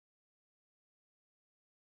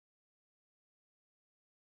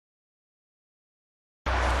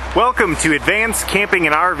Welcome to Advanced Camping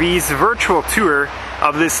and RV's virtual tour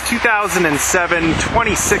of this 2007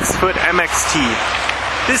 26-foot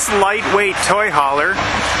MXT. This lightweight toy hauler,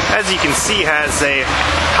 as you can see, has a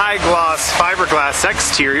high-gloss fiberglass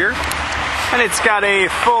exterior, and it's got a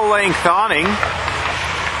full-length awning,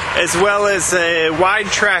 as well as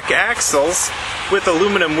wide-track axles with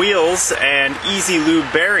aluminum wheels and easy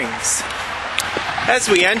lube bearings. As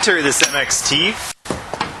we enter this MXT,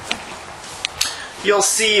 you'll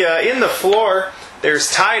see in the floor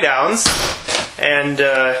there's tie downs, and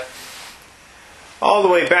all the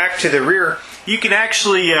way back to the rear you can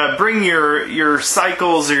actually bring your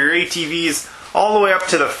cycles or your ATVs all the way up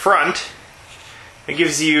to the front. It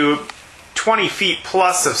gives you 20 feet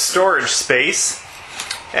plus of storage space,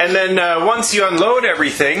 and then once you unload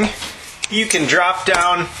everything, you can drop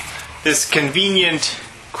down this convenient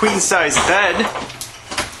queen-size bed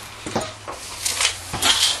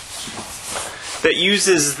that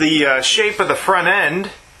uses the shape of the front end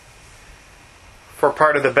for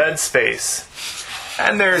part of the bed space.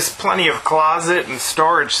 And there's plenty of closet and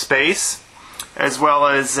storage space, as well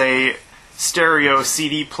as a stereo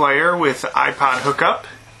CD player with iPod hookup.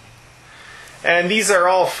 And these are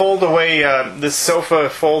all fold away. This sofa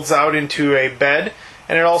folds out into a bed,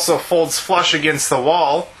 and it also folds flush against the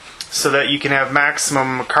wall so that you can have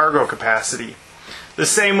maximum cargo capacity. The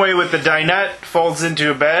same way with the dinette, folds into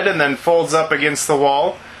a bed and then folds up against the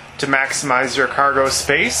wall to maximize your cargo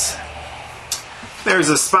space. There's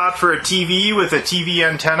a spot for a TV with a TV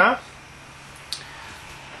antenna.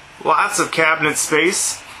 Lots of cabinet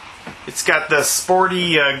space. It's got the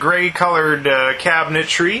sporty gray colored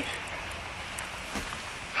cabinetry.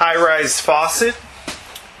 High-rise faucet.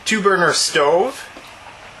 2-burner stove.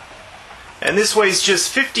 And this weighs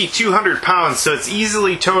just 5,200 pounds, so it's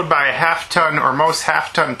easily towed by a half-ton or most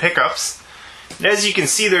half-ton pickups. And as you can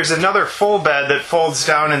see, there's another full bed that folds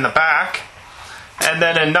down in the back, and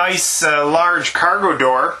then a nice large cargo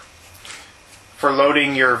door for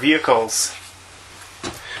loading your vehicles.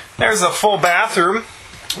 There's a full bathroom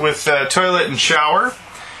with a toilet and shower.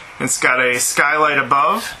 It's got a skylight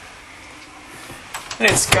above, and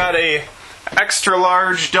it's got a extra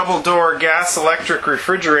large double-door gas electric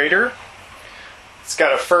refrigerator. It's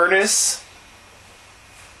got a furnace,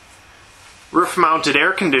 roof-mounted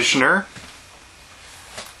air conditioner,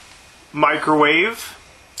 microwave.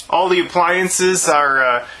 All the appliances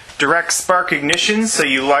are direct spark ignition, so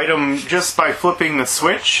you light them just by flipping the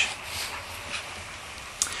switch.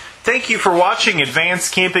 Thank you for watching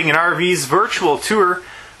Advanced Camping and RV's virtual tour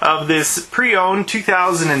of this pre-owned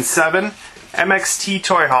 2007 MXT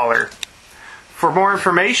toy hauler. For more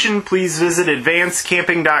information, please visit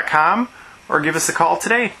advancedcamping.com or give us a call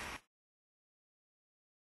today.